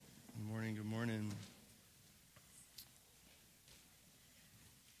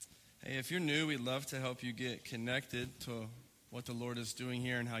Hey, if you're new, we'd love to help you get connected to what the Lord is doing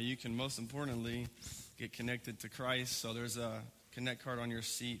here and how you can, most importantly, get connected to Christ. So there's a Connect card on your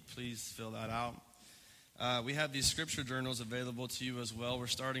seat. Please fill that out. We have these scripture journals available to you as well. We're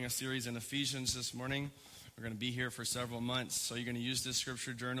starting a series in Ephesians this morning. We're going to be here for several months. So you're going to use this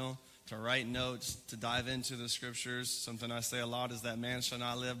scripture journal to write notes, to dive into the scriptures. Something I say a lot is that man shall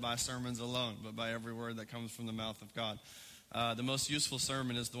not live by sermons alone, but by every word that comes from the mouth of God. The most useful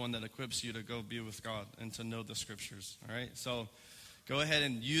sermon is the one that equips you to go be with God and to know the scriptures. All right, so go ahead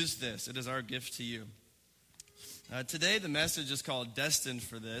and use this. It is our gift to you. Today, the message is called Destined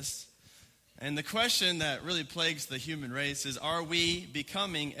for This. And the question that really plagues the human race is, are we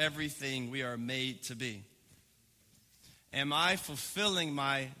becoming everything we are made to be? Am I fulfilling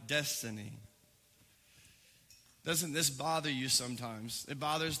my destiny? Doesn't this bother you sometimes? It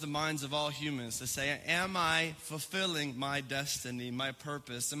bothers the minds of all humans to say, am I fulfilling my destiny, my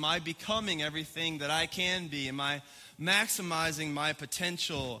purpose? Am I becoming everything that I can be? Am I maximizing my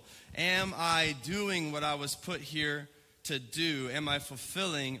potential? Am I doing what I was put here to do? Am I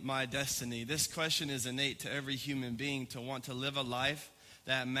fulfilling my destiny? This question is innate to every human being, to want to live a life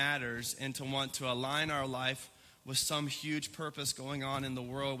that matters and to want to align our life with some huge purpose going on in the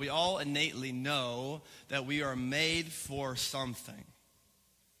world. We all innately know that we are made for something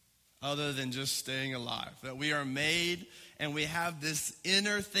other than just staying alive. That we are made and we have this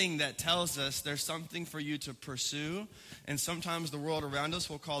inner thing that tells us there's something for you to pursue. And sometimes the world around us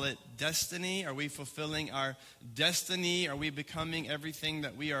will call it destiny. Are we fulfilling our destiny? Are we becoming everything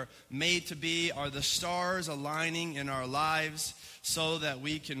that we are made to be? Are the stars aligning in our lives so that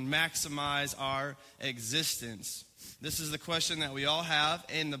we can maximize our existence? This is the question that we all have,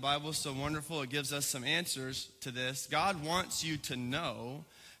 and the Bible is so wonderful. It gives us some answers to this. God wants you to know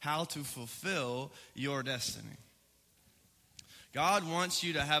how to fulfill your destiny. God wants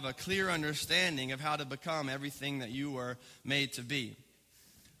you to have a clear understanding of how to become everything that you were made to be.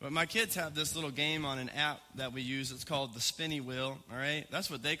 But my kids have this little game on an app that we use. It's called the Spinny Wheel, all right?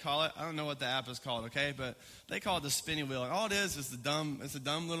 That's what they call it. I don't know what the app is called, okay? But they call it the Spinny Wheel. And all it is it's a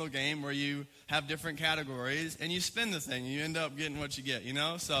dumb little game where you have different categories, and you spin the thing, and you end up getting what you get, you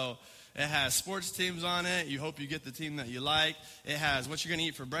know? So it has sports teams on it. You hope you get the team that you like. It has what you're going to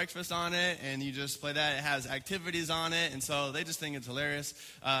eat for breakfast on it, and you just play that. It has activities on it, and so they just think it's hilarious.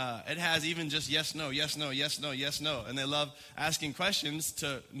 It has even just yes, no, yes, no, yes, no, yes, no. And they love asking questions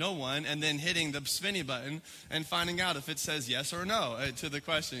to no one and then hitting the spinny button and finding out if it says yes or no to the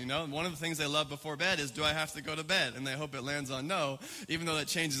question. You know, one of the things they love before bed is, do I have to go to bed? And they hope it lands on no, even though that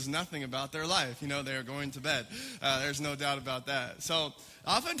changes nothing about their life. You know, they are going to bed. There's no doubt about that. So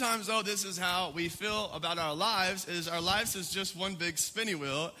oftentimes, though, this is how we feel about our lives is just one big spinny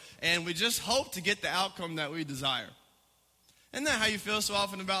wheel, and we just hope to get the outcome that we desire. Isn't that how you feel so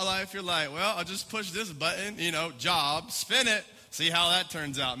often about life? You're like, well, I'll just push this button, job, spin it, see how that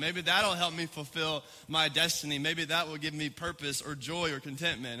turns out. Maybe that'll help me fulfill my destiny. Maybe that will give me purpose or joy or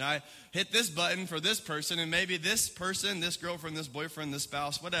contentment. I hit this button for this person, and maybe this person, this girlfriend, this boyfriend, this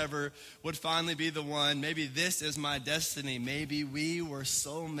spouse, whatever, would finally be the one. Maybe this is my destiny. Maybe we were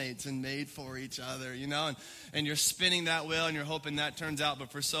soulmates and made for each other, and you're spinning that wheel and you're hoping that turns out.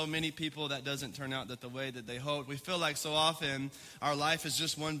 But for so many people, that doesn't turn out the way that they hoped. We feel like so often our life is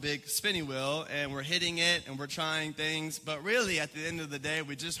just one big spinny wheel, and we're hitting it and we're trying things, but really at the end of the day,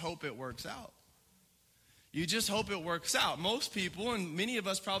 we just hope it works out. You just hope it works out. Most people, and many of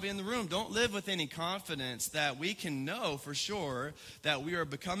us probably in the room, don't live with any confidence that we can know for sure that we are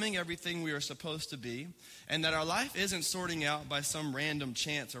becoming everything we are supposed to be, and that our life isn't sorting out by some random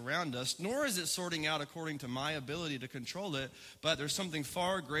chance around us, nor is it sorting out according to my ability to control it, but there's something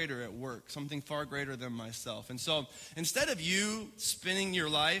far greater at work, something far greater than myself. And so instead of you spinning your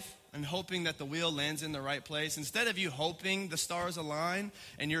life and hoping that the wheel lands in the right place, instead of you hoping the stars align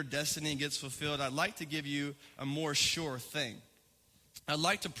and your destiny gets fulfilled, I'd like to give you a more sure thing. I'd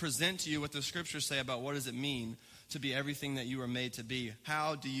like to present to you what the scriptures say about what does it mean to be everything that you were made to be.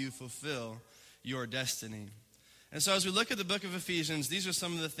 How do you fulfill your destiny? And so as we look at the book of Ephesians, these are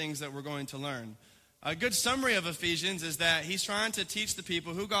some of the things that we're going to learn. A good summary of Ephesians is that he's trying to teach the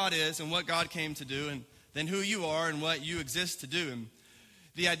people who God is and what God came to do, and then who you are and what you exist to do. And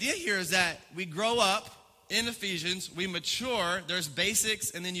the idea here is that we grow up in Ephesians, we mature, there's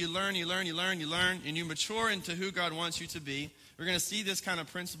basics, and then you learn, and you mature into who God wants you to be. We're going to see this kind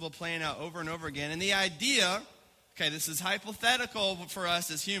of principle playing out over and over again. And the idea, okay, this is hypothetical for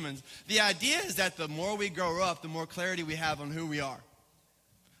us as humans. The idea is that the more we grow up, the more clarity we have on who we are.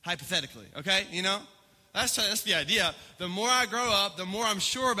 Hypothetically, okay, That's the idea. The more I grow up, the more I'm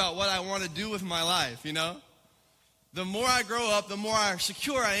sure about what I want to do with my life, The more I grow up, the more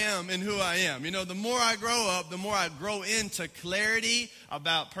secure I am in who I am. You know, the more I grow up, the more I grow into clarity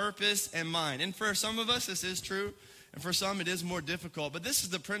about purpose and mind. And for some of us, this is true. And for some, it is more difficult. But this is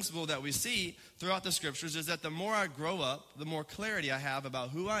the principle that we see throughout the scriptures, is that the more I grow up, the more clarity I have about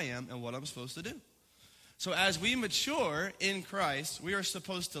who I am and what I'm supposed to do. So as we mature in Christ, we are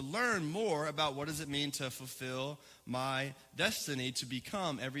supposed to learn more about what does it mean to fulfill my destiny, to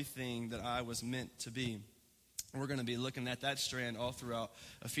become everything that I was meant to be. We're going to be looking at that strand all throughout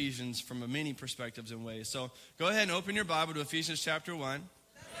Ephesians from many perspectives and ways. So go ahead and open your Bible to Ephesians chapter 1.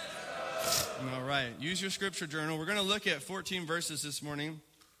 All right. Use your scripture journal. We're going to look at 14 verses this morning.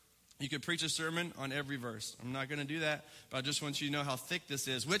 You could preach a sermon on every verse. I'm not going to do that, but I just want you to know how thick this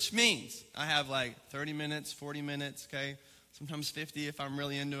is, which means I have like 30 minutes, 40 minutes, okay? Sometimes 50 if I'm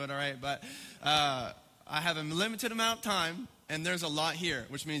really into it, all right? But I have a limited amount of time, and there's a lot here,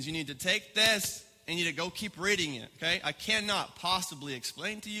 which means you need to take this and you need to go keep reading it, okay? I cannot possibly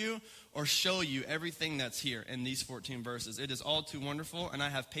explain to you or show you everything that's here in these 14 verses. It is all too wonderful, and I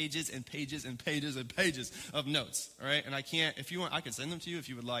have pages and pages and pages and pages of notes, all right? And I can't, if you want, I can send them to you if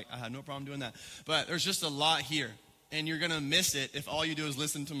you would like. I have no problem doing that. But there's just a lot here, and you're going to miss it if all you do is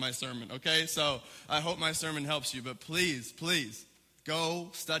listen to my sermon, okay? So I hope my sermon helps you, but please, please, go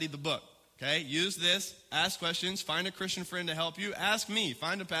study the book. Okay, use this, ask questions, find a Christian friend to help you, ask me,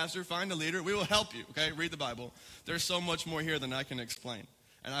 find a pastor, find a leader, we will help you, okay? Read the Bible. There's so much more here than I can explain,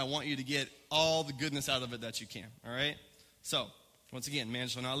 and I want you to get all the goodness out of it that you can, all right? So, once again, man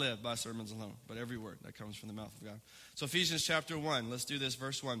shall not live by sermons alone, but every word that comes from the mouth of God. So Ephesians chapter 1, let's do this,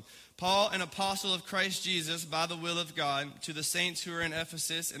 verse 1. Paul, an apostle of Christ Jesus, by the will of God, to the saints who are in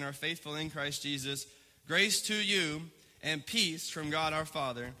Ephesus and are faithful in Christ Jesus, grace to you and peace from God our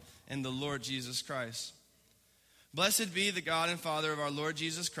Father and the Lord Jesus Christ. Blessed be the God and Father of our Lord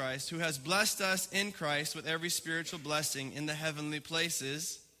Jesus Christ, who has blessed us in Christ with every spiritual blessing in the heavenly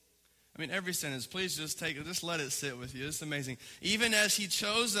places. I mean, every sentence, please just let it sit with you. It's amazing. Even as he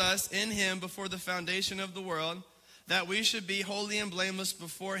chose us in him before the foundation of the world, that we should be holy and blameless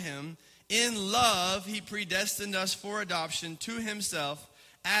before him. In love, he predestined us for adoption to himself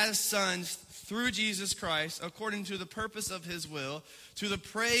as sons through Jesus Christ, according to the purpose of his will, to the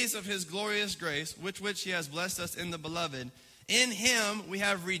praise of his glorious grace, with which he has blessed us in the beloved. In him we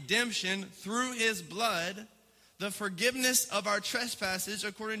have redemption through his blood, the forgiveness of our trespasses,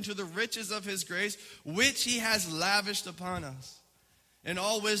 according to the riches of his grace, which he has lavished upon us. In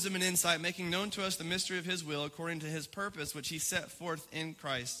all wisdom and insight, making known to us the mystery of his will, according to his purpose, which he set forth in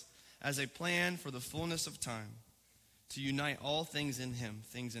Christ, as a plan for the fullness of time, to unite all things in him,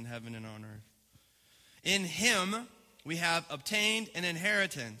 things in heaven and on earth. In him we have obtained an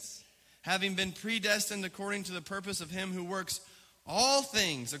inheritance, having been predestined according to the purpose of him who works all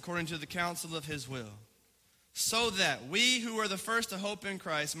things according to the counsel of his will, so that we who are the first to hope in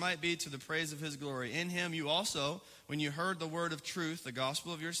Christ might be to the praise of his glory. In him you also, when you heard the word of truth, the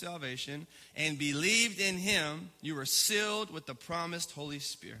gospel of your salvation, and believed in him, you were sealed with the promised Holy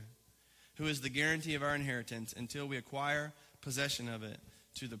Spirit, who is the guarantee of our inheritance until we acquire possession of it,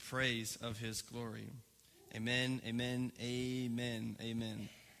 to the praise of his glory. Amen, amen, amen, amen,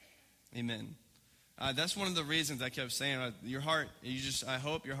 amen. That's one of the reasons I kept saying, your heart, I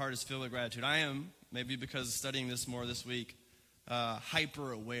hope your heart is filled with gratitude. I am, maybe because of studying this more this week,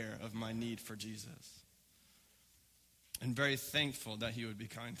 hyper aware of my need for Jesus. And very thankful that he would be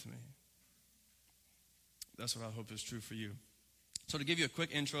kind to me. That's what I hope is true for you. So to give you a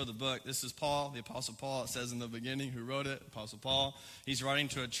quick intro of the book, this is Paul, the Apostle Paul. It says in the beginning who wrote it, Apostle Paul. He's writing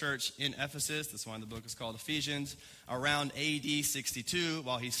to a church in Ephesus. That's why the book is called Ephesians. Around AD 62,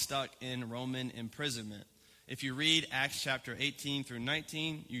 while he's stuck in Roman imprisonment. If you read Acts chapter 18 through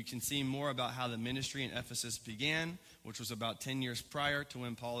 19, you can see more about how the ministry in Ephesus began, which was about 10 years prior to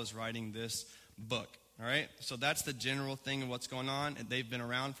when Paul is writing this book. All right, so that's the general thing of what's going on. They've been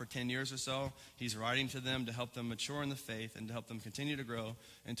around for 10 years or so. He's writing to them to help them mature in the faith and to help them continue to grow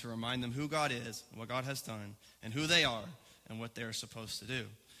and to remind them who God is, what God has done, and who they are and what they're supposed to do.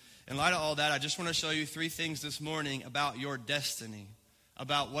 In light of all that, I just want to show you 3 things this morning about your destiny,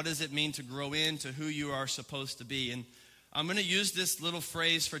 about what does it mean to grow into who you are supposed to be. And I'm going to use this little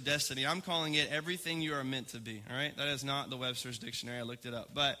phrase for destiny. I'm calling it everything you are meant to be, all right? That is not the Webster's Dictionary. I looked it up.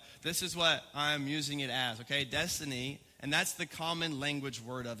 But this is what I'm using it as, okay? Destiny, and that's the common language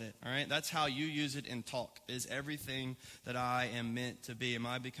word of it, all right? That's how you use it in talk, is everything that I am meant to be. Am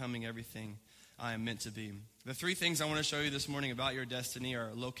I becoming everything I am meant to be? The 3 things I want to show you this morning about your destiny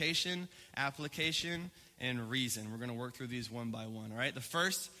are location, application, and reason. We're going to work through these one by one, all right? The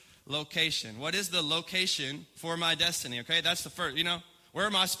first, location. What is the location for my destiny? Okay, that's the first. Where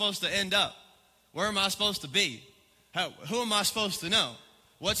am I supposed to end up? Where am I supposed to be? Who am I supposed to know?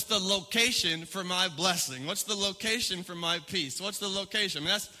 What's the location for my blessing? What's the location for my peace? What's the location? I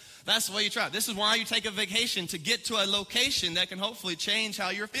mean, that's the way you try. This is why you take a vacation, to get to a location that can hopefully change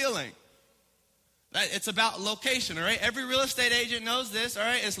how you're feeling. It's about location, all right? Every real estate agent knows this, all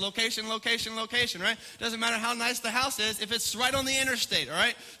right? It's location, location, location, right? Doesn't matter how nice the house is. If it's right on the interstate, all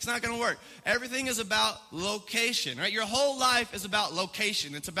right? It's not going to work. Everything is about location, right? Your whole life is about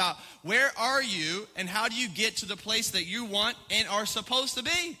location. It's about where are you and how do you get to the place that you want and are supposed to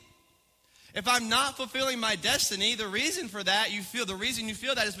be. If I'm not fulfilling my destiny, the reason you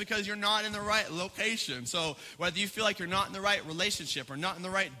feel that is because you're not in the right location. So whether you feel like you're not in the right relationship or not in the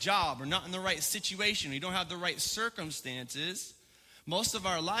right job or not in the right situation, or you don't have the right circumstances, most of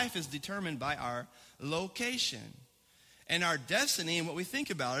our life is determined by our location. And our destiny and what we think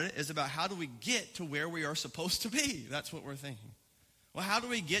about it is about how do we get to where we are supposed to be. That's what we're thinking. Well, how do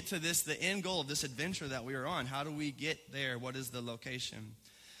we get to the end goal of this adventure that we are on? How do we get there? What is the location?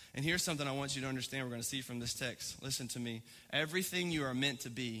 And here's something I want you to understand we're going to see from this text. Listen to me. Everything you are meant to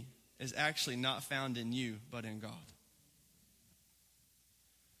be is actually not found in you, but in God.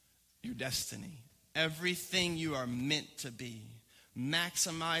 Your destiny. Everything you are meant to be.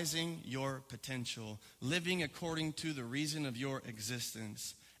 Maximizing your potential. Living according to the reason of your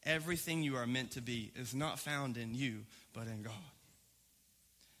existence. Everything you are meant to be is not found in you, but in God.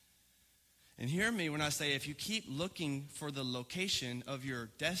 And hear me when I say, if you keep looking for the location of your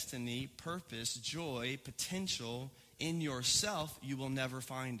destiny, purpose, joy, potential in yourself, you will never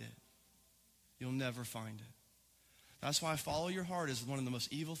find it. You'll never find it. That's why follow your heart is one of the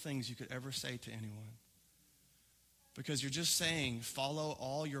most evil things you could ever say to anyone. Because you're just saying, follow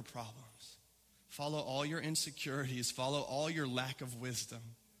all your problems. Follow all your insecurities. Follow all your lack of wisdom.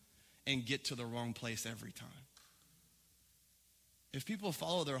 And get to the wrong place every time. If people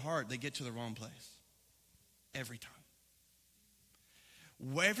follow their heart, they get to the wrong place. Every time.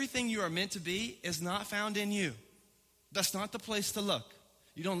 Everything you are meant to be is not found in you. That's not the place to look.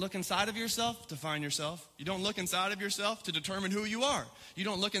 You don't look inside of yourself to find yourself. You don't look inside of yourself to determine who you are. You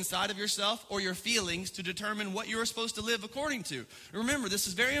don't look inside of yourself or your feelings to determine what you're supposed to live according to. Remember, this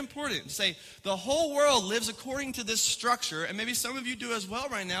is very important. To say the whole world lives according to this structure, and maybe some of you do as well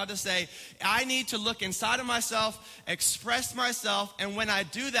right now, to say, I need to look inside of myself, express myself, and when I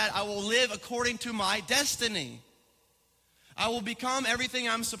do that, I will live according to my destiny. I will become everything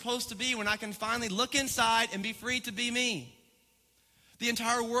I'm supposed to be when I can finally look inside and be free to be me. The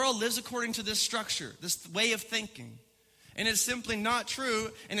entire world lives according to this structure, this way of thinking. And it's simply not true,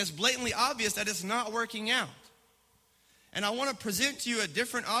 and it's blatantly obvious that it's not working out. And I want to present to you a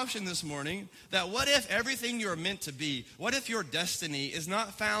different option this morning, that what if everything you're meant to be, what if your destiny is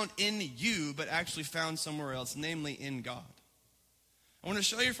not found in you, but actually found somewhere else, namely in God? I want to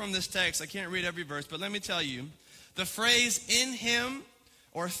show you from this text, I can't read every verse, but let me tell you, the phrase in him,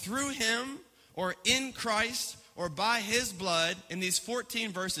 or through him, or in Christ, or by his blood, in these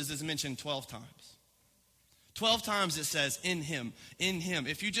 14 verses is mentioned 12 times. 12 times it says, in him, in him.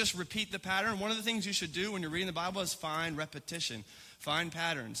 If you just repeat the pattern, one of the things you should do when you're reading the Bible is find repetition, find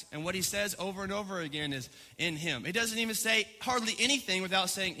patterns. And what he says over and over again is, in him. He doesn't even say hardly anything without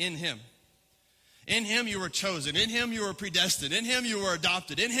saying, in him. In him you were chosen. In him you were predestined. In him you were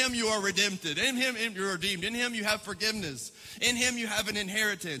adopted. In him you are redeemed. In him you are redeemed. In him you have forgiveness. In him you have an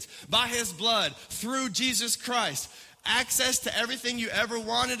inheritance. By his blood, through Jesus Christ, access to everything you ever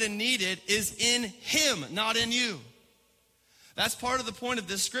wanted and needed is in him, not in you. That's part of the point of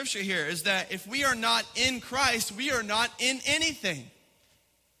this scripture here, is that if we are not in Christ, we are not in anything.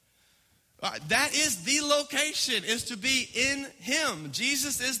 That is the location, is to be in him.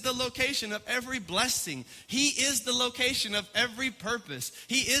 Jesus is the location of every blessing. He is the location of every purpose.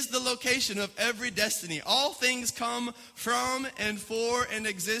 He is the location of every destiny. All things come from and for and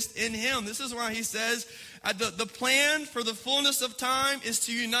exist in him. This is why he says, the plan for the fullness of time is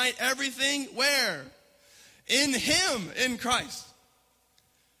to unite everything where? In him, in Christ.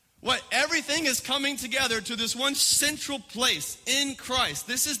 Everything is coming together to this one central place in Christ.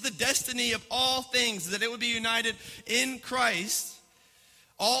 This is the destiny of all things, that it would be united in Christ.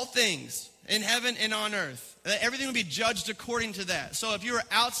 All things in heaven and on earth. That everything will be judged according to that. So if you are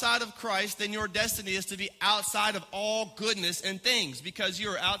outside of Christ, then your destiny is to be outside of all goodness and things, because you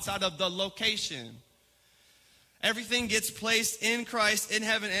are outside of the location. Everything gets placed in Christ, in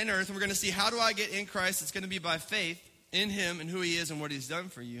heaven and earth. And we're going to see, how do I get in Christ? It's going to be by faith in him and who he is and what he's done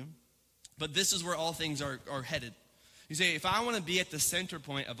for you. But this is where all things are headed. You say, if I want to be at the center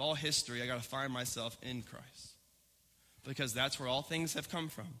point of all history, I got to find myself in Christ. Because that's where all things have come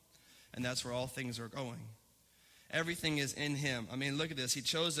from. And that's where all things are going. Everything is in him. I mean, look at this. He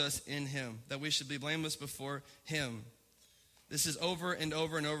chose us in him, that we should be blameless before him. This is over and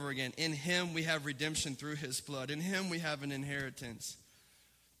over and over again. In him we have redemption through his blood. In him we have an inheritance.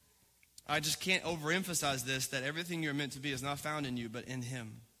 I just can't overemphasize this, that everything you're meant to be is not found in you, but in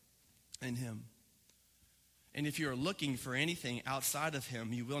him. In him. And if you're looking for anything outside of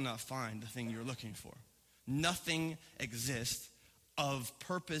him, you will not find the thing you're looking for. Nothing exists of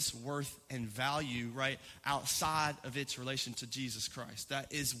purpose, worth, and value, right, outside of its relation to Jesus Christ.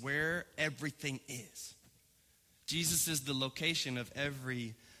 That is where everything is. Jesus is the location of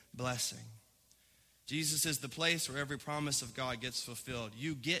every blessing. Jesus is the place where every promise of God gets fulfilled.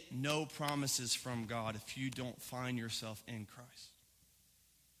 You get no promises from God if you don't find yourself in Christ.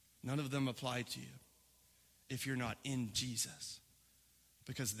 None of them apply to you if you're not in Jesus,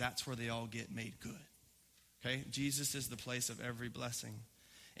 because that's where they all get made good. Okay? Jesus is the place of every blessing.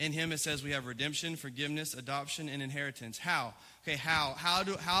 In him it says we have redemption, forgiveness, adoption, and inheritance. How? Okay, how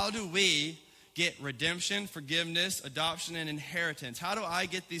do we get redemption, forgiveness, adoption, and inheritance? How do I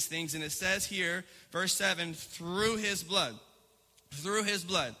get these things? And it says here, verse 7, through his blood. Through his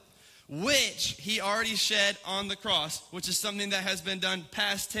blood, which he already shed on the cross, which is something that has been done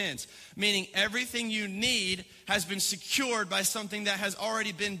past tense, meaning everything you need has been secured by something that has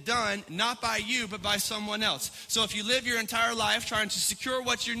already been done, not by you, but by someone else. So if you live your entire life trying to secure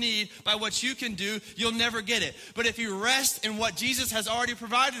what you need by what you can do, you'll never get it. But if you rest in what Jesus has already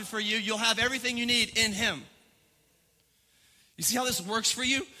provided for you, you'll have everything you need in him. You see how this works for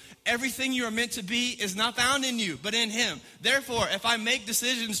you? Everything you are meant to be is not found in you, but in him. Therefore, if I make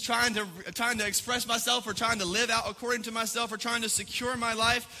decisions trying to express myself, or trying to live out according to myself, or trying to secure my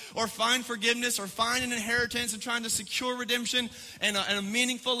life, or find forgiveness, or find an inheritance, and trying to secure redemption and a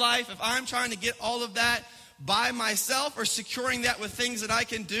meaningful life, if I'm trying to get all of that by myself, or securing that with things that I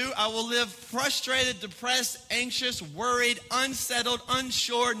can do, I will live frustrated, depressed, anxious, worried, unsettled,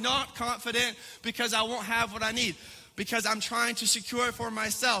 unsure, not confident, because I won't have what I need, because I'm trying to secure it for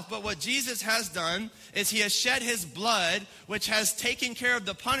myself. But what Jesus has done is he has shed his blood, which has taken care of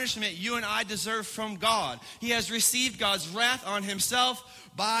the punishment you and I deserve from God. He has received God's wrath on himself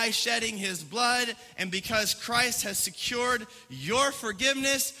by shedding his blood. And because Christ has secured your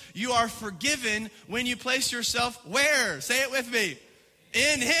forgiveness, you are forgiven when you place yourself where? Say it with me.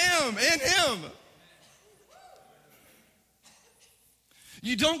 In him. In him.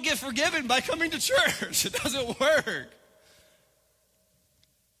 You don't get forgiven by coming to church. It doesn't work.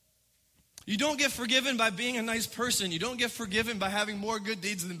 You don't get forgiven by being a nice person. You don't get forgiven by having more good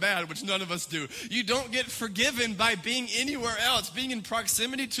deeds than bad, which none of us do. You don't get forgiven by being anywhere else, being in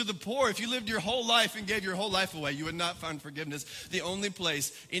proximity to the poor. If you lived your whole life and gave your whole life away, you would not find forgiveness. The only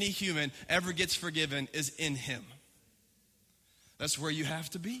place any human ever gets forgiven is in him. That's where you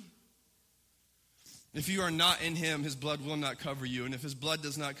have to be. If you are not in him, his blood will not cover you. And if his blood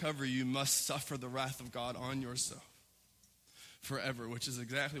does not cover you, you must suffer the wrath of God on yourself forever, which is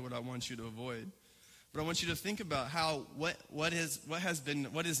exactly what I want you to avoid. But I want you to think about how what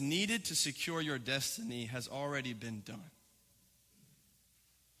is needed to secure your destiny has already been done.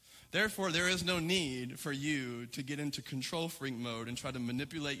 Therefore, there is no need for you to get into control freak mode and try to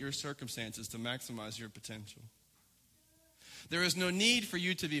manipulate your circumstances to maximize your potential. There is no need for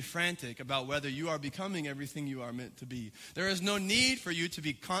you to be frantic about whether you are becoming everything you are meant to be. There is no need for you to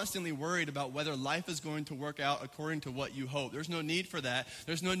be constantly worried about whether life is going to work out according to what you hope. There's no need for that.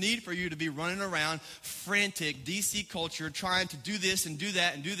 There's no need for you to be running around frantic, DC culture, trying to do this and do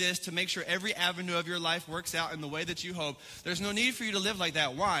that and do this to make sure every avenue of your life works out in the way that you hope. There's no need for you to live like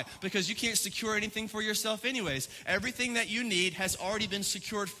that. Why? Because you can't secure anything for yourself anyways. Everything that you need has already been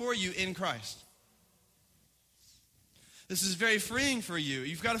secured for you in Christ. This is very freeing for you.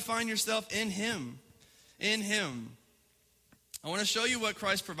 You've got to find yourself in him. In him. I want to show you what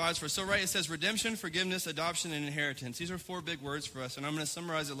Christ provides for us. So it says redemption, forgiveness, adoption, and inheritance. These are 4 big words for us, and I'm going to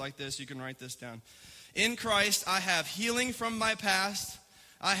summarize it like this. You can write this down. In Christ, I have healing from my past,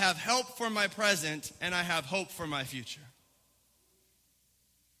 I have help for my present, and I have hope for my future.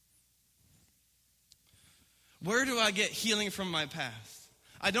 Where do I get healing from my past?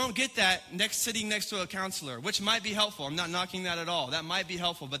 I don't get that sitting next to a counselor, which might be helpful. I'm not knocking that at all. That might be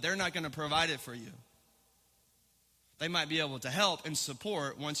helpful, but they're not going to provide it for you. They might be able to help and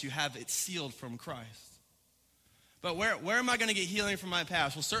support once you have it sealed from Christ. But where am I going to get healing from my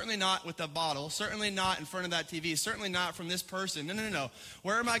past? Well, certainly not with the bottle. Certainly not in front of that TV. Certainly not from this person. No.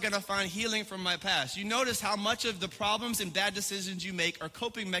 Where am I going to find healing from my past? You notice how much of the problems and bad decisions you make are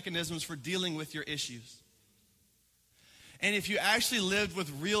coping mechanisms for dealing with your issues. And if you actually lived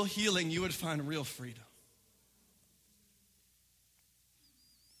with real healing, you would find real freedom.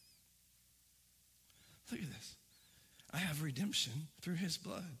 Look at this. I have redemption through his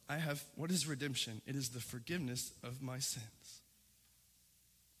blood. What is redemption? It is the forgiveness of my sins.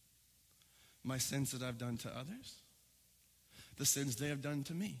 My sins that I've done to others, the sins they have done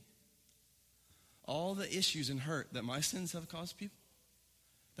to me. All the issues and hurt that my sins have caused people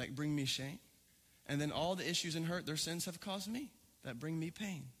that bring me shame. And then all the issues and hurt their sins have caused me that bring me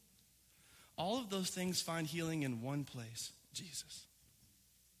pain. All of those things find healing in one place, Jesus.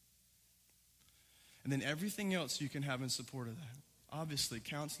 And then everything else you can have in support of that. Obviously,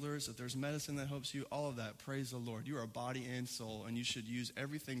 counselors, if there's medicine that helps you, all of that, praise the Lord. You are a body and soul, and you should use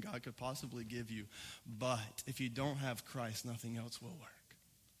everything God could possibly give you. But if you don't have Christ, nothing else will work.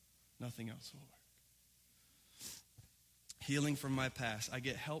 Nothing else will work. Healing from my past. I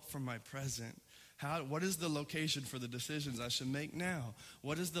get help from my present. What is the location for the decisions I should make now?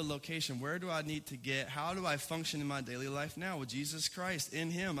 What is the location? Where do I need to get? How do I function in my daily life now with Jesus Christ?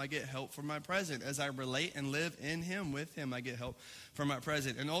 In him, I get help for my present. As I relate and live in him, with him, I get help for my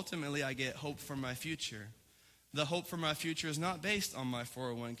present. And ultimately, I get hope for my future. The hope for my future is not based on my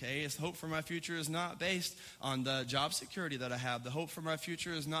 401k. The hope for my future is not based on the job security that I have. The hope for my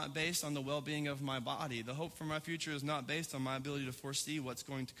future is not based on the well-being of my body. The hope for my future is not based on my ability to foresee what's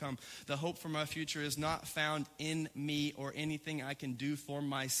going to come. The hope for my future is not found in me or anything I can do for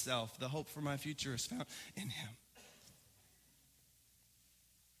myself. The hope for my future is found in him.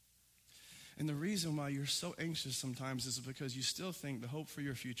 And the reason why you're so anxious sometimes is because you still think the hope for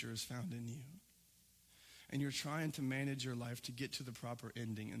your future is found in you. And you're trying to manage your life to get to the proper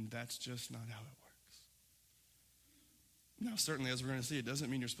ending, and that's just not how it works. Now, certainly, as we're going to see, it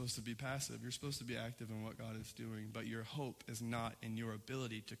doesn't mean you're supposed to be passive. You're supposed to be active in what God is doing, but your hope is not in your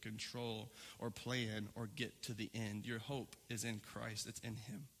ability to control or plan or get to the end. Your hope is in Christ. It's in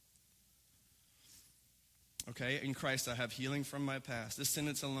him. Okay, in Christ, I have healing from my past. This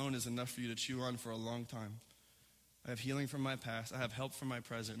sentence alone is enough for you to chew on for a long time. I have healing from my past, I have help from my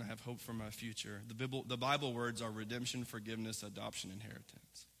present, and I have hope for my future. The Bible words are redemption, forgiveness, adoption,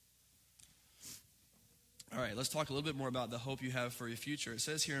 inheritance. All right, let's talk a little bit more about the hope you have for your future. It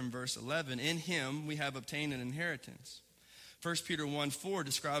says here in verse 11, in him we have obtained an inheritance. 1 Peter 1:4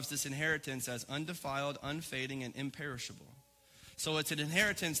 describes this inheritance as undefiled, unfading, and imperishable. So it's an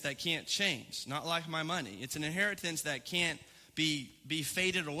inheritance that can't change, not like my money. It's an inheritance that can't be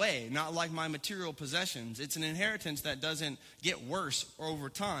faded away, not like my material possessions. It's an inheritance that doesn't get worse over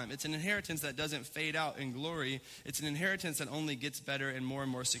time. It's an inheritance that doesn't fade out in glory. It's an inheritance that only gets better and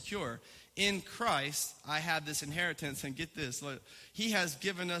more secure. In Christ, I have this inheritance, and get this, look, he has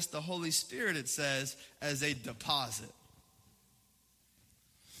given us the Holy Spirit, it says, as a deposit.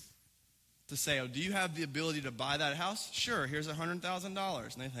 To say, oh, do you have the ability to buy that house? Sure, here's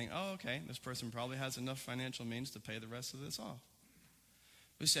 $100,000. And they think, oh, okay, this person probably has enough financial means to pay the rest of this off.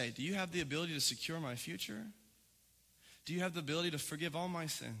 We say, do you have the ability to secure my future? Do you have the ability to forgive all my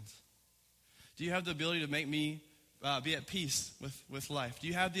sins? Do you have the ability to make me be at peace with life? Do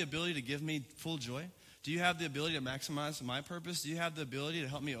you have the ability to give me full joy? Do you have the ability to maximize my purpose? Do you have the ability to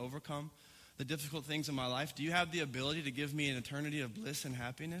help me overcome the difficult things in my life? Do you have the ability to give me an eternity of bliss and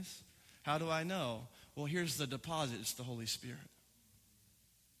happiness? How do I know? Well, here's the deposit. It's the Holy Spirit.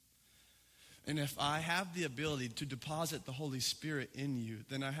 And if I have the ability to deposit the Holy Spirit in you,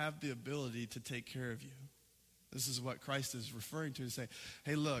 then I have the ability to take care of you. This is what Christ is referring to say,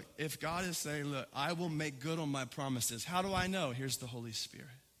 hey, look, if God is saying, look, I will make good on my promises. How do I know? Here's the Holy Spirit.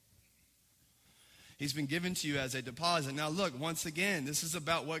 He's been given to you as a deposit. Now look, once again, this is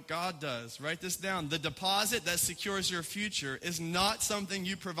about what God does. Write this down. The deposit that secures your future is not something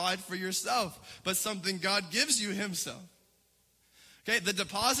you provide for yourself, but something God gives you himself. Okay, the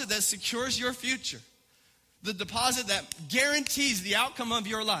deposit that secures your future, the deposit that guarantees the outcome of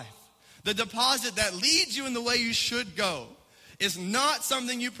your life, the deposit that leads you in the way you should go is not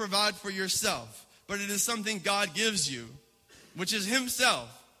something you provide for yourself, but it is something God gives you, which is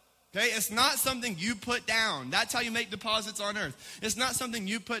himself. Okay, it's not something you put down. That's how you make deposits on earth. It's not something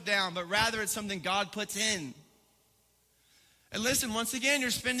you put down, but rather it's something God puts in. And listen, once again,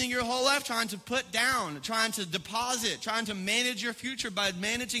 you're spending your whole life trying to put down, trying to deposit, trying to manage your future by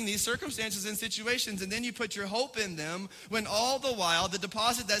managing these circumstances and situations, and then you put your hope in them when all the while the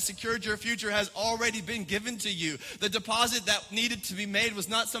deposit that secured your future has already been given to you. The deposit that needed to be made was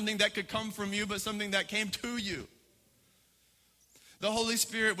not something that could come from you, but something that came to you. The Holy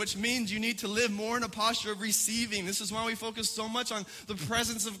Spirit, which means you need to live more in a posture of receiving. This is why we focus so much on the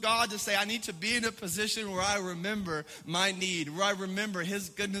presence of God, to say, I need to be in a position where I remember my need, where I remember his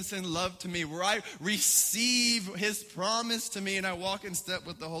goodness and love to me, where I receive his promise to me and I walk in step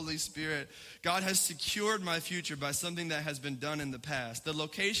with the Holy Spirit. God has secured my future by something that has been done in the past. The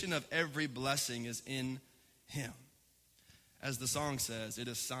location of every blessing is in him. As the song says, it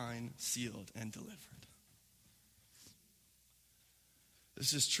is signed, sealed, and delivered.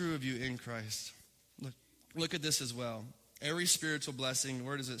 This is true of you in Christ. Look at this as well. Every spiritual blessing,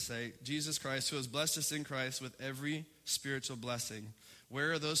 where does it say? Jesus Christ, who has blessed us in Christ with every spiritual blessing.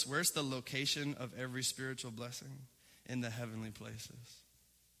 Where are those? Where's the location of every spiritual blessing? In the heavenly places.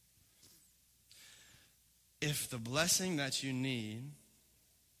 If the blessing that you need,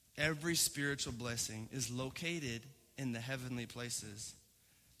 every spiritual blessing, is located in the heavenly places,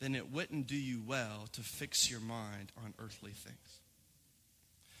 then it wouldn't do you well to fix your mind on earthly things.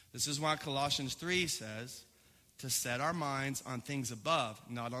 This is why Colossians 3 says to set our minds on things above,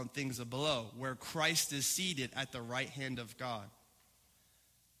 not on things below, where Christ is seated at the right hand of God.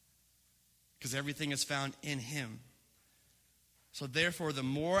 Because everything is found in him. So therefore, the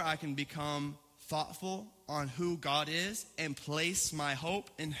more I can become thoughtful on who God is and place my hope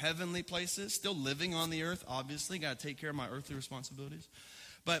in heavenly places, still living on the earth, obviously, got to take care of my earthly responsibilities,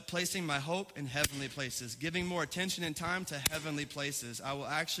 but placing my hope in heavenly places, giving more attention and time to heavenly places, I will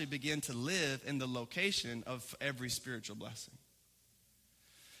actually begin to live in the location of every spiritual blessing.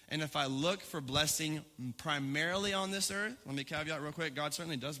 And if I look for blessing primarily on this earth, let me caveat real quick, God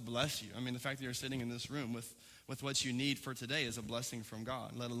certainly does bless you. I mean, the fact that you're sitting in this room with what you need for today is a blessing from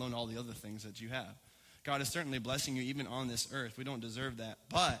God, let alone all the other things that you have. God is certainly blessing you even on this earth. We don't deserve that.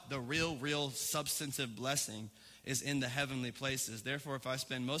 But the real substantive blessing is in the heavenly places. Therefore, if I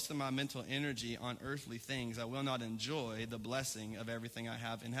spend most of my mental energy on earthly things, I will not enjoy the blessing of everything I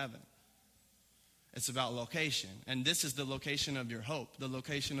have in heaven. It's about location. And this is the location of your hope, the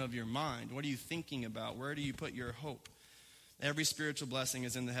location of your mind. What are you thinking about? Where do you put your hope? Every spiritual blessing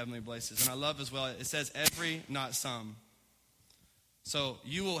is in the heavenly places. And I love as well, it says every, not some. So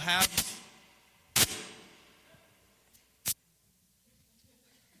you will have...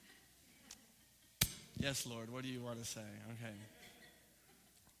 Yes, Lord, what do you want to say? Okay.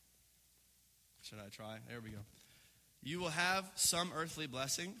 Should I try? There we go. You will have some earthly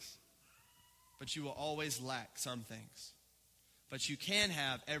blessings, but you will always lack some things. But you can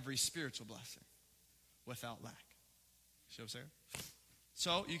have every spiritual blessing without lack. See what I'm saying?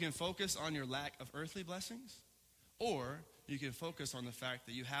 So you can focus on your lack of earthly blessings, or you can focus on the fact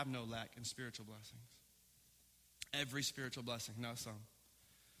that you have no lack in spiritual blessings. Every spiritual blessing, not some.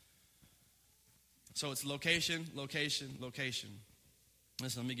 So it's location, location, location.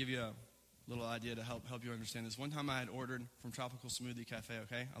 Listen, let me give you a little idea to help you understand this. One time I had ordered from Tropical Smoothie Cafe,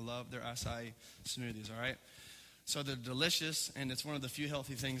 okay? I love their acai smoothies, all right? So they're delicious, and it's one of the few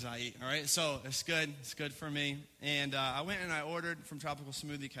healthy things I eat, all right? So it's good. It's good for me. And I went and I ordered from Tropical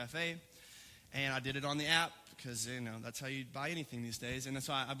Smoothie Cafe, and I did it on the app because, that's how you buy anything these days. And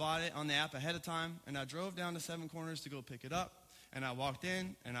so I bought it on the app ahead of time, and I drove down to Seven Corners to go pick it up. And I walked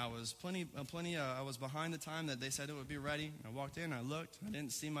in, and I was I was behind the time that they said it would be ready. I walked in, I looked, I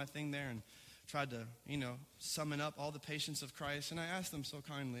didn't see my thing there, and tried to, summon up all the patience of Christ. And I asked them so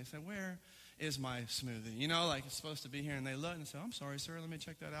kindly, I said, where is my smoothie? Like it's supposed to be here. And they looked and said, I'm sorry, sir, let me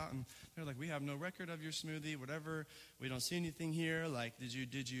check that out. And they're like, we have no record of your smoothie, whatever. We don't see anything here. Like, did you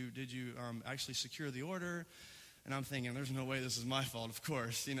actually secure the order? And I'm thinking, there's no way this is my fault, of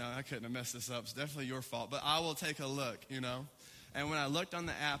course. I couldn't have messed this up. It's definitely your fault. But I will take a look, And when I looked on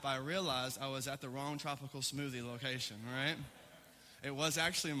the app, I realized I was at the wrong Tropical Smoothie location, right? It was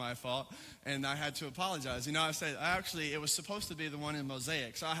actually my fault, and I had to apologize. I said, it was supposed to be the one in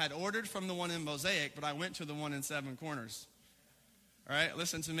Mosaic. So I had ordered from the one in Mosaic, but I went to the one in Seven Corners. All right,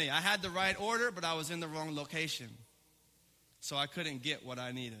 listen to me. I had the right order, but I was in the wrong location. So I couldn't get what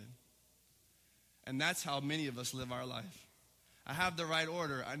I needed. And that's how many of us live our life. I have the right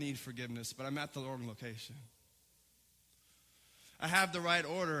order, I need forgiveness, but I'm at the wrong location. I have the right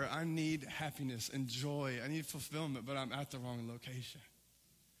order. I need happiness and joy. I need fulfillment, but I'm at the wrong location.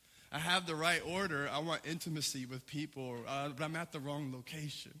 I have the right order. I want intimacy with people, but I'm at the wrong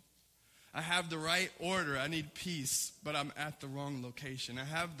location. I have the right order. I need peace, but I'm at the wrong location. I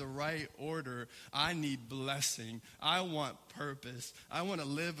have the right order. I need blessing. I want purpose. I want to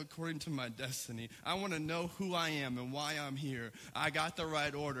live according to my destiny. I want to know who I am and why I'm here. I got the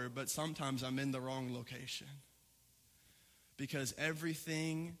right order, but sometimes I'm in the wrong location. Because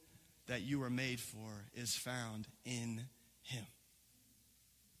everything that you were made for is found in him.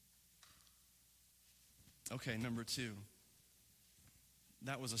 Okay, number 2.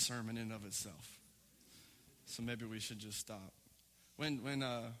 That was a sermon in and of itself. So maybe we should just stop.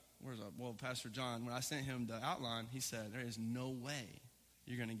 Pastor John, when I sent him the outline, he said, there is no way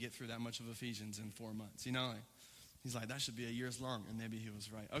you're going to get through that much of Ephesians in 4 months. He's like, that should be a year's long. And maybe he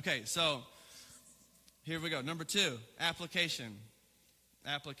was right. Okay, so... here we go. Number 2, application.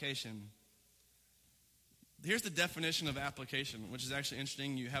 Application. Here's the definition of application, which is actually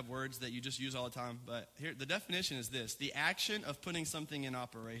interesting. You have words that you just use all the time, but here the definition is this: the action of putting something in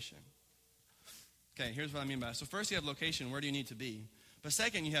operation. Okay, here's what I mean by it. So first you have location, where do you need to be? But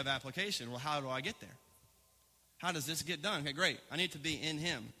second, you have application. Well, how do I get there? How does this get done? Okay, great. I need to be in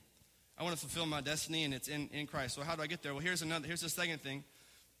him. I want to fulfill my destiny, and it's in Christ. So how do I get there? Well, here's the second thing.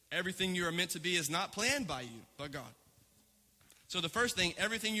 Everything you are meant to be is not planned by you, but God. So the first thing,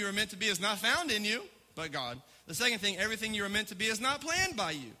 everything you are meant to be is not found in you, but God. The second thing, everything you are meant to be is not planned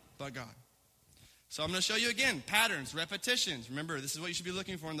by you, but God. So I'm going to show you again, patterns, repetitions. Remember, this is what you should be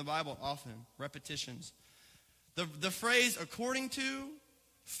looking for in the Bible often, repetitions. The phrase, according to,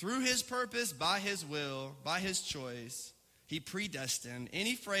 through his purpose, by his will, by his choice, he predestined.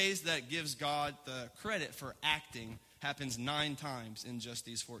 Any phrase that gives God the credit for acting happens 9 times in just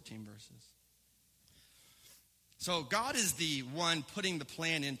these 14 verses. So God is the one putting the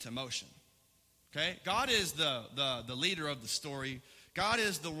plan into motion. Okay? God is the leader of the story. God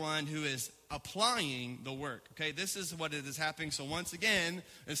is the one who is applying the work. Okay? This is what it is happening. So once again,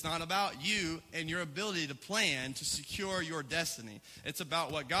 it's not about you and your ability to plan to secure your destiny. It's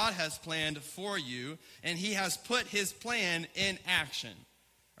about what God has planned for you, and he has put his plan in action.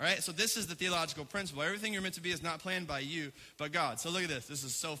 All right? So this is the theological principle. Everything you're meant to be is not planned by you, but God. So look at this. This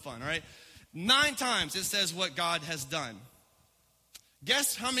is so fun, all right? 9 times it says what God has done.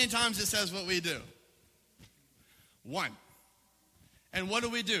 Guess how many times it says what we do? 1. And what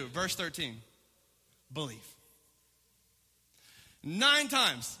do? Verse 13. Believe. 9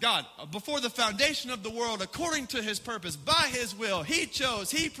 times, God, before the foundation of the world, according to his purpose, by his will, he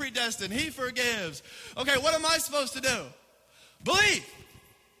chose, he predestined, he forgives. Okay, what am I supposed to do? Believe.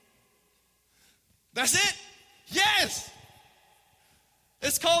 That's it? Yes.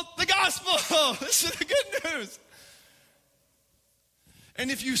 It's called the gospel. This is the good news. And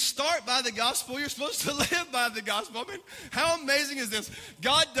if you start by the gospel, you're supposed to live by the gospel. I mean, how amazing is this?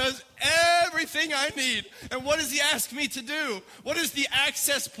 God does everything I need. And what does he ask me to do? What is the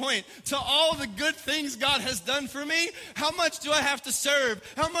access point to all the good things God has done for me? How much do I have to serve?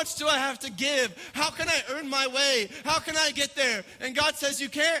 How much do I have to give? How can I earn my way? How can I get there? And God says, you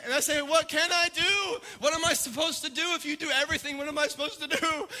can't. And I say, what can I do? What am I supposed to do? If you do everything, what am I supposed to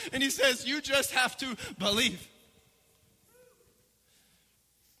do? And he says, you just have to believe.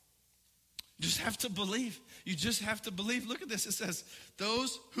 You just have to believe. You just have to believe. Look at this. It says,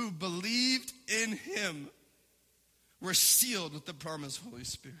 those who believed in him were sealed with the promised Holy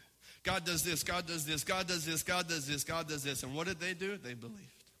Spirit. God does this, God does this, God does this, God does this, God does this. And what did they do? They believed.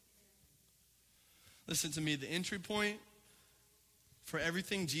 Listen to me. The entry point for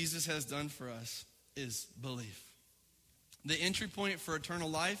everything Jesus has done for us is belief. The entry point for eternal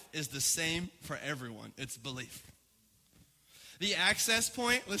life is the same for everyone. It's belief. The access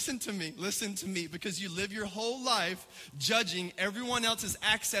point, listen to me, because you live your whole life judging everyone else's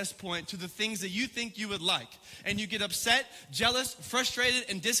access point to the things that you think you would like. And you get upset, jealous, frustrated,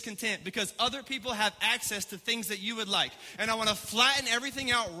 and discontent because other people have access to things that you would like. And I want to flatten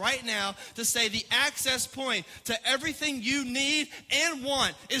everything out right now to say the access point to everything you need and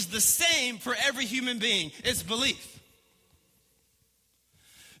want is the same for every human being. It's belief.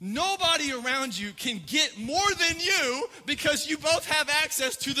 Nobody around you can get more than you because you both have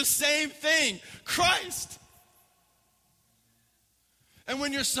access to the same thing, Christ. And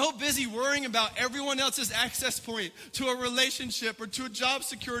when you're so busy worrying about everyone else's access point to a relationship or to a job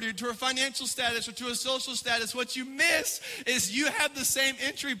security or to a financial status or to a social status, what you miss is you have the same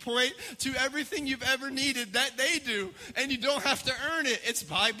entry point to everything you've ever needed that they do. And you don't have to earn it. It's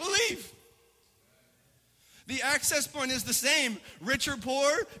by belief. The access point is the same, rich or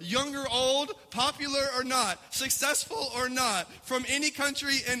poor, young or old, popular or not, successful or not, from any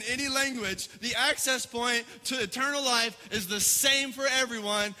country and any language. The access point to eternal life is the same for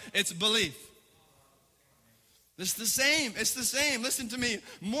everyone. It's belief. It's the same. It's the same. Listen to me.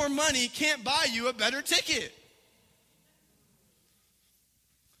 More money can't buy you a better ticket.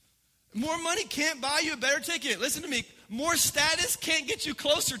 More money can't buy you a better ticket. Listen to me. More status can't get you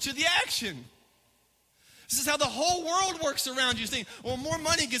closer to the action. This is how the whole world works around you. You think, well, more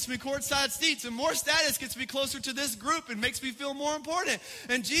money gets me courtside seats, and more status gets me closer to this group and makes me feel more important.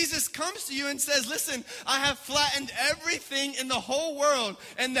 And Jesus comes to you and says, listen, I have flattened everything in the whole world,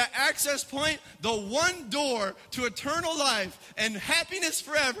 and the access point, the one door to eternal life and happiness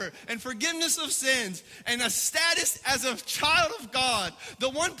forever and forgiveness of sins and a status as a child of God, the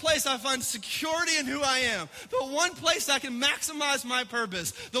one place I find security in who I am, the one place I can maximize my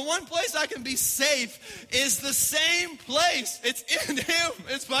purpose, the one place I can be safe is the same place. It's in him.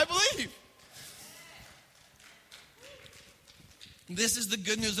 It's by belief. This is the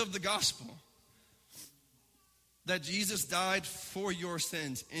good news of the gospel. That Jesus died for your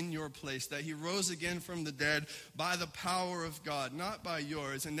sins in your place. That he rose again from the dead by the power of God, not by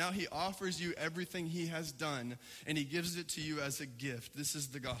yours. And now he offers you everything he has done, and he gives it to you as a gift. This is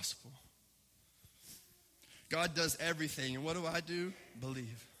the gospel. God does everything. And what do?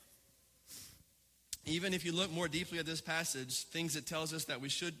 Believe. Even if you look more deeply at this passage, things it tells us that we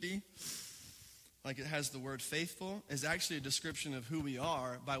should be, like it has the word faithful, is actually a description of who we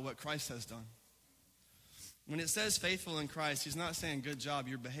are by what Christ has done. When it says faithful in Christ, he's not saying good job,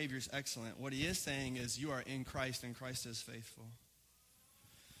 your behavior is excellent. What he is saying is you are in Christ and Christ is faithful.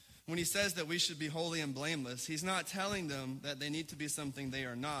 When he says that we should be holy and blameless, he's not telling them that they need to be something they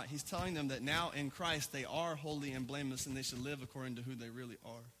are not. He's telling them that now in Christ they are holy and blameless and they should live according to who they really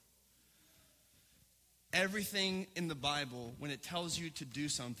are. Everything in the Bible, when it tells you to do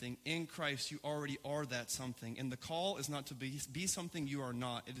something, in Christ you already are that something. And the call is not to be something you are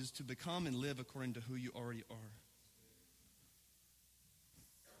not. It is to become and live according to who you already are.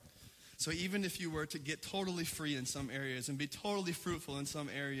 So even if you were to get totally free in some areas and be totally fruitful in some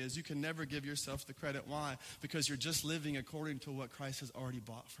areas, you can never give yourself the credit. Why? Because you're just living according to what Christ has already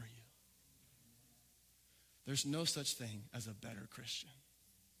bought for you. There's no such thing as a better Christian.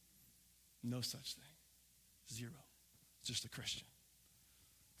 No such thing. Zero. It's just a Christian.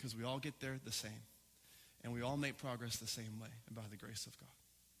 Because we all get there the same. And we all make progress the same way by the grace of God.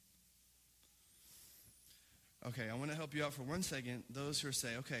 Okay, I want to help you out for 1 second. Those who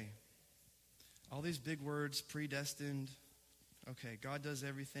say, okay, all these big words, predestined. Okay, God does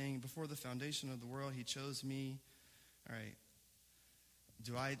everything. Before the foundation of the world, he chose me. All right.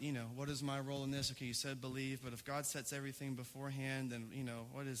 What is my role in this? Okay, you said believe, but if God sets everything beforehand, then,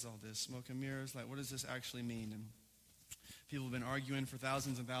 what is all this? Smoke and mirrors? Like, what does this actually mean? And people have been arguing for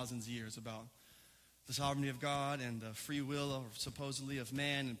thousands and thousands of years about the sovereignty of God and the free will, supposedly, of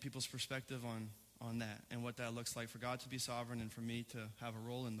man and people's perspective on that and what that looks like for God to be sovereign and for me to have a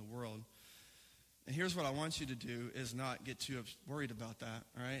role in the world. And here's what I want you to do is not get too worried about that,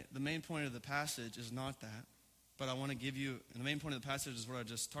 all right? The main point of the passage is not that. But I want to give you, and the main point of the passage is what I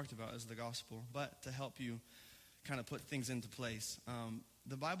just talked about, is the gospel. But to help you kind of put things into place,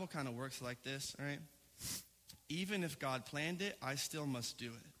 the Bible kind of works like this, all right? Even if God planned it, I still must do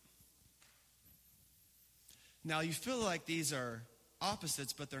it. Now, you feel like these are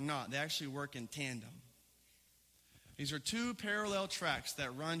opposites, but they're not. They actually work in tandem. These are two parallel tracks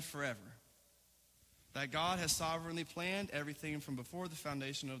that run forever. That God has sovereignly planned everything from before the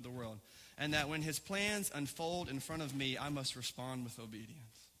foundation of the world. And that when his plans unfold in front of me, I must respond with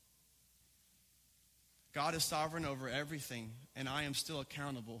obedience. God is sovereign over everything, and I am still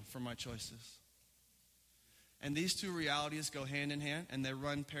accountable for my choices. And these two realities go hand in hand, and they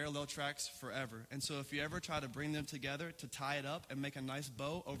run parallel tracks forever. And so if you ever try to bring them together, to tie it up and make a nice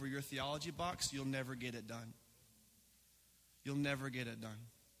bow over your theology box, you'll never get it done. You'll never get it done.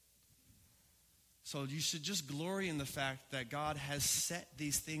 So you should just glory in the fact that God has set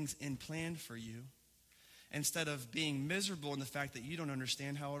these things in plan for you, instead of being miserable in the fact that you don't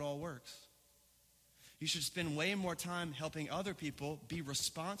understand how it all works. You should spend way more time helping other people be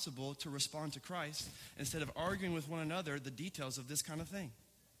responsible to respond to Christ, instead of arguing with one another the details of this kind of thing.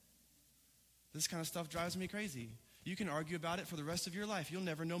 This kind of stuff drives me crazy. You can argue about it for the rest of your life. You'll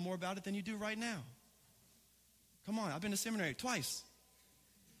never know more about it than you do right now. Come on, I've been to seminary twice.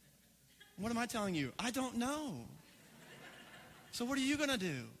 What am I telling you? I don't know. So what are you going to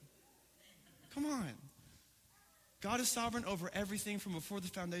do? Come on. God is sovereign over everything from before the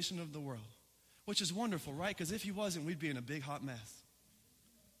foundation of the world, which is wonderful, right? Because if he wasn't, we'd be in a big hot mess.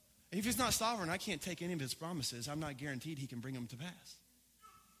 If he's not sovereign, I can't take any of his promises. I'm not guaranteed he can bring them to pass.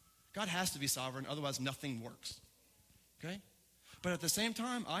 God has to be sovereign, otherwise nothing works. Okay? But at the same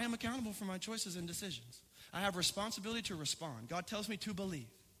time, I am accountable for my choices and decisions. I have responsibility to respond. God tells me to believe.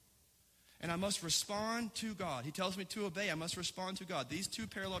 And I must respond to God. He tells me to obey. I must respond to God. These two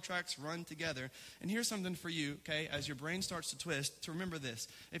parallel tracks run together. And here's something for you, okay, as your brain starts to twist, to remember this.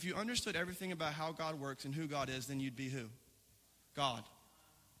 If you understood everything about how God works and who God is, then you'd be who? God.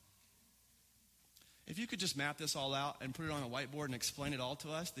 If you could just map this all out and put it on a whiteboard and explain it all to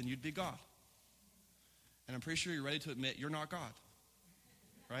us, then you'd be God. And I'm pretty sure you're ready to admit you're not God.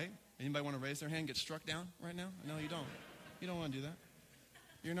 Right? Anybody want to raise their hand and get struck down right now? No, you don't. You don't want to do that.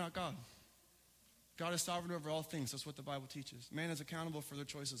 You're not God. God is sovereign over all things. That's what the Bible teaches. Man is accountable for their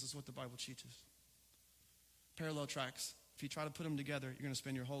choices. That's what the Bible teaches. Parallel tracks. If you try to put them together, you're going to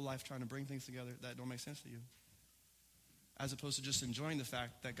spend your whole life trying to bring things together that don't make sense to you. As opposed to just enjoying the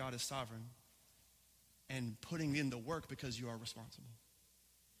fact that God is sovereign and putting in the work because you are responsible.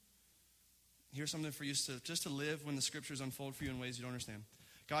 Here's something for you just to live when the scriptures unfold for you in ways you don't understand.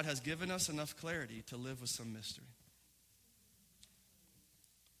 God has given us enough clarity to live with some mystery.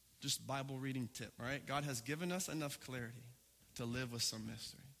 Just Bible reading tip, all right? God has given us enough clarity to live with some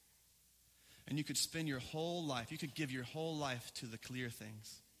mystery. And you could spend your whole life, you could give your whole life to the clear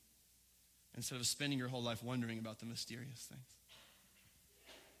things instead of spending your whole life wondering about the mysterious things.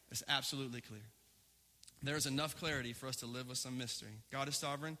 It's absolutely clear. There is enough clarity for us to live with some mystery. God is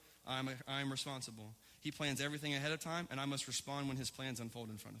sovereign. I am responsible. He plans everything ahead of time, and I must respond when his plans unfold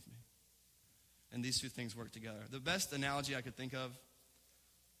in front of me. And these two things work together. The best analogy I could think of,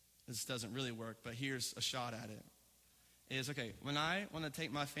 this doesn't really work, but here's a shot at it, is, okay, when I want to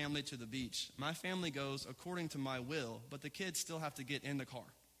take my family to the beach, my family goes according to my will, but the kids still have to get in the car.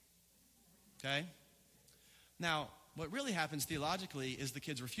 Okay? Now, what really happens theologically is the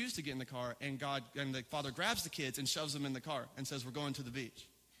kids refuse to get in the car, and the father grabs the kids and shoves them in the car and says, we're going to the beach.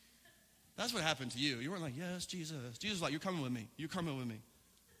 That's what happened to you. You weren't like, yes, Jesus. Jesus was like, you're coming with me. You're coming with me.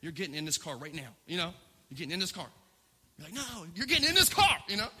 You're getting in this car right now. You know? You're getting in this car. You're like, no, you're getting in this car.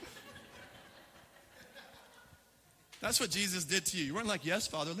 You know? That's what Jesus did to you. You weren't like, yes,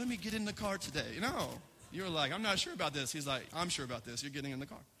 Father, let me get in the car today. No. You were like, I'm not sure about this. He's like, I'm sure about this. You're getting in the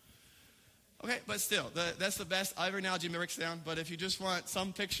car. Okay, but still, that's the best. Every analogy breaks down. But if you just want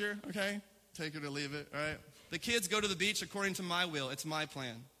some picture, okay, take it or leave it, all right? The kids go to the beach according to my will. It's my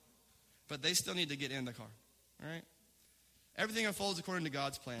plan. But they still need to get in the car, all right? Everything unfolds according to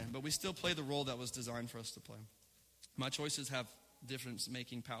God's plan, but we still play the role that was designed for us to play. My choices have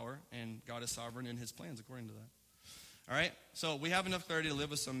difference-making power, and God is sovereign in his plans according to that. All right? So we have enough clarity to live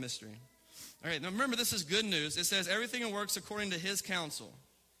with some mystery. All right, now remember, this is good news. It says everything works according to his counsel.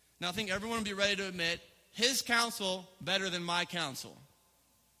 Now I think everyone would be ready to admit, his counsel better than my counsel.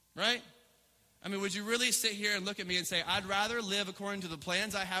 Right? I mean, would you really sit here and look at me and say, I'd rather live according to the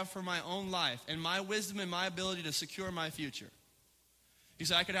plans I have for my own life and my wisdom and my ability to secure my future? You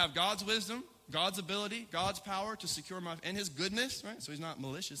say, I could have God's wisdom, God's ability, God's power to secure and his goodness, right? So he's not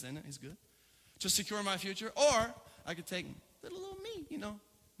malicious in it, he's good. To secure my future. Or I could take little old me, you know,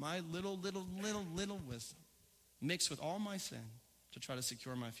 my little wisdom mixed with all my sin to try to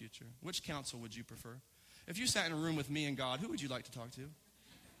secure my future. Which counsel would you prefer? If you sat in a room with me and God, who would you like to talk to?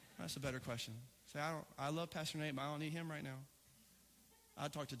 That's a better question. Say, I love Pastor Nate, but I don't need him right now.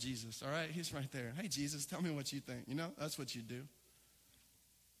 I'd talk to Jesus, all right? He's right there. Hey, Jesus, tell me what you think. You know, that's what you do.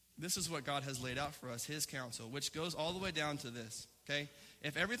 This is what God has laid out for us, his counsel, which goes all the way down to this, okay?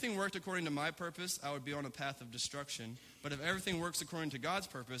 If everything worked according to my purpose, I would be on a path of destruction. But if everything works according to God's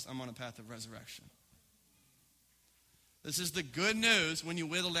purpose, I'm on a path of resurrection. This is the good news when you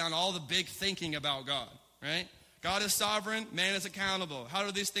whittle down all the big thinking about God, right? God is sovereign, man is accountable. How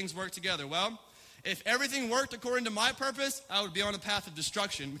do these things work together? Well, if everything worked according to my purpose, I would be on a path of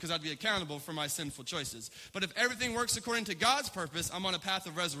destruction because I'd be accountable for my sinful choices. But if everything works according to God's purpose, I'm on a path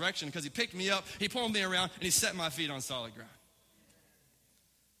of resurrection because he picked me up, he pulled me around, and he set my feet on solid ground.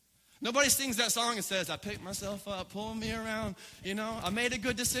 Nobody sings that song and says, I picked myself up, pulled me around, you know, I made a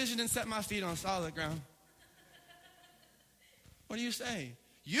good decision and set my feet on solid ground. What do you say?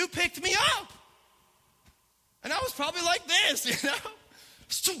 You picked me up. And I was probably like this,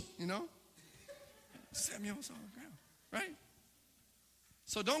 you know? Set me on solid ground, right?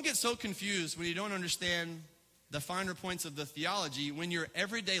 So don't get so confused when you don't understand the finer points of the theology when your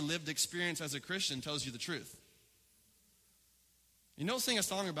everyday lived experience as a Christian tells you the truth. You don't sing a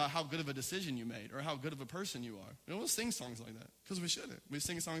song about how good of a decision you made or how good of a person you are. We don't sing songs like that because we shouldn't. We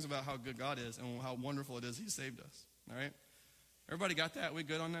sing songs about how good God is and how wonderful it is he saved us, all right? Everybody got that? We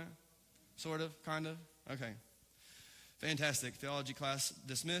good on that? Sort of? Kind of? Okay. Fantastic. Theology class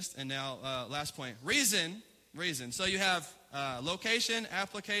dismissed. And now, last point. Reason. So you have location,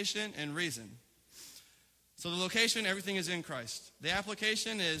 application, and reason. So the location, everything is in Christ. The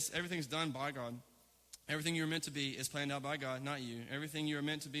application is everything's done by God. Everything you're meant to be is planned out by God, not you. Everything you're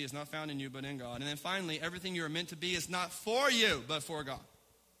meant to be is not found in you, but in God. And then finally, everything you're meant to be is not for you, but for God.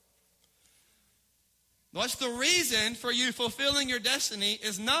 What's the reason for you fulfilling your destiny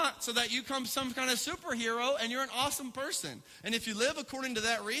is not so that you become some kind of superhero and you're an awesome person. And if you live according to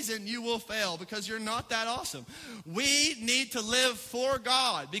that reason, you will fail because you're not that awesome. We need to live for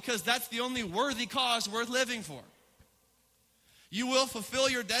God because that's the only worthy cause worth living for. You will fulfill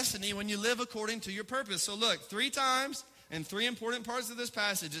your destiny when you live according to your purpose. So look, 3 times in 3 important parts of this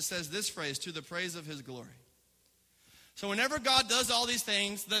passage, it says this phrase, to the praise of his glory. So whenever God does all these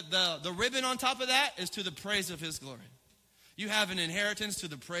things, the ribbon on top of that is to the praise of his glory. You have an inheritance to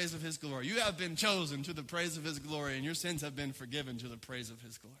the praise of his glory. You have been chosen to the praise of his glory, and your sins have been forgiven to the praise of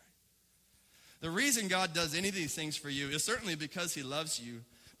his glory. The reason God does any of these things for you is certainly because he loves you,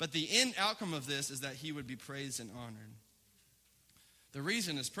 but the end outcome of this is that he would be praised and honored. The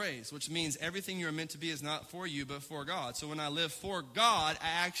reason is praise, which means everything you're meant to be is not for you, but for God. So when I live for God,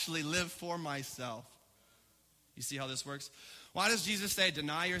 I actually live for myself. You see how this works? Why does Jesus say,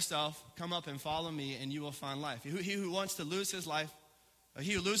 deny yourself, come up and follow me, and you will find life? He who wants to lose his life,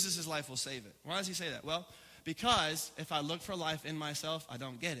 he who loses his life will save it. Why does he say that? Well, because if I look for life in myself, I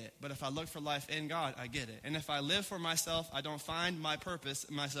don't get it. But if I look for life in God, I get it. And if I live for myself, I don't find my purpose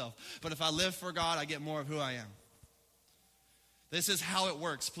in myself. But if I live for God, I get more of who I am. This is how it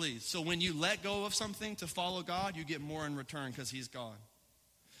works, please. So when you let go of something to follow God, you get more in return because he's God.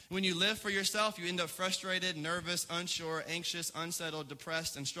 When you live for yourself, you end up frustrated, nervous, unsure, anxious, unsettled,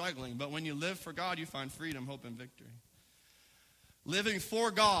 depressed, and struggling. But when you live for God, you find freedom, hope, and victory. Living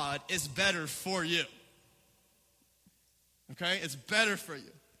for God is better for you. Okay? It's better for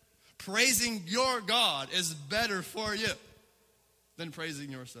you. Praising your God is better for you than praising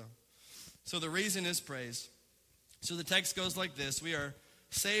yourself. So the reason is praise. So the text goes like this. We are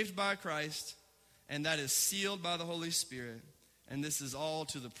saved by Christ, and that is sealed by the Holy Spirit. And this is all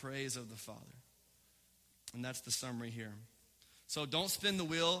to the praise of the Father. And that's the summary here. So don't spin the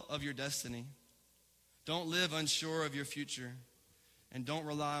wheel of your destiny. Don't live unsure of your future. And don't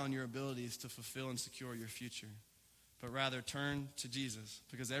rely on your abilities to fulfill and secure your future. But rather turn to Jesus,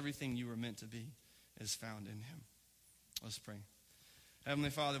 because everything you were meant to be is found in him. Let's pray. Heavenly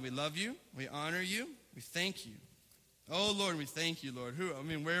Father, we love you. We honor you. We thank you. Oh, Lord, we thank you, Lord.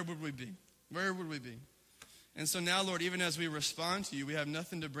 Where would we be? Where would we be? And so now, Lord, even as we respond to you, we have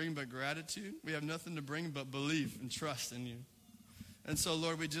nothing to bring but gratitude. We have nothing to bring but belief and trust in you. And so,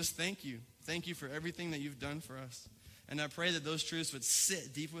 Lord, we just thank you. Thank you for everything that you've done for us. And I pray that those truths would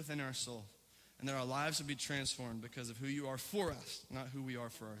sit deep within our soul and that our lives would be transformed because of who you are for us, not who we are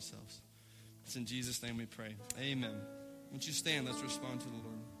for ourselves. It's in Jesus' name we pray. Amen. Won't you stand? Let's respond to the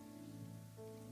Lord.